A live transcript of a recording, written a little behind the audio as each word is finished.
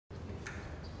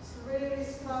Really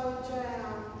slow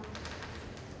down.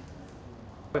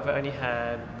 We've only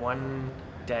had one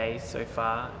day so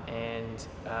far, and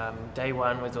day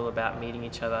one was all about meeting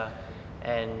each other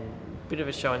and a bit of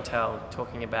a show and tell,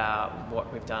 talking about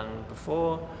what we've done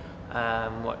before,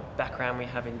 what background we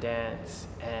have in dance,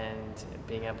 and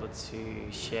being able to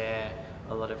share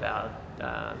a lot of our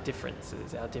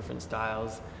differences, our different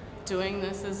styles. Doing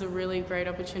this is a really great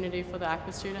opportunity for the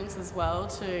ACPA students as well,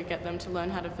 to get them to learn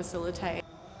how to facilitate.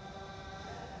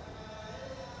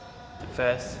 At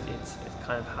first it's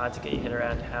kind of hard to get your head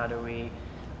around how do we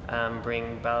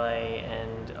bring ballet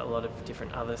and a lot of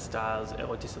different other styles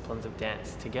or disciplines of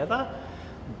dance together,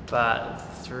 but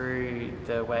through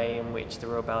the way in which the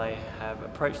Royal Ballet have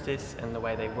approached this and the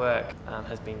way they work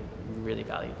has been really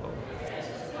valuable.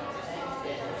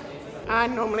 I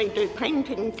normally do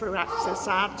painting through Access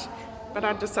Art, but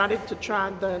I decided to try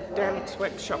the dance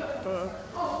workshop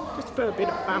just for a bit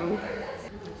of fun.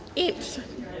 It's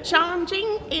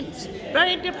challenging, it's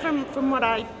very different from what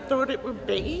I thought it would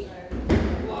be,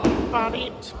 but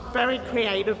it's very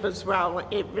creative as well.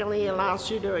 It really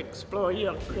allows you to explore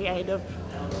your creative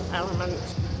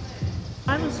elements.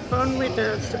 I was born with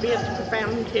a severe to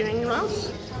profound hearing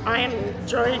loss. I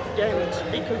enjoy dance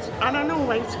because I don't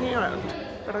always hear it,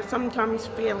 but I sometimes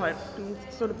feel it and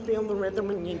sort of feel the rhythm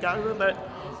when you go with it.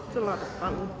 It's a lot of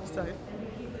fun. So.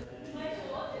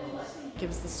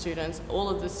 Gives the students, all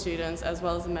of the students, as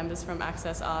well as the members from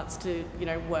Access Arts, to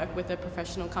work with a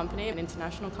professional company, an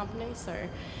international company. So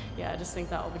yeah, I just think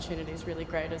that opportunity is really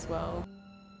great as well.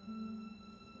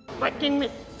 Working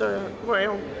with the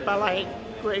Royal Ballet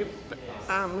group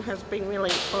has been really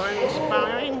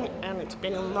awe-inspiring, and it's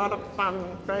been a lot of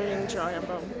fun, very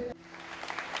enjoyable.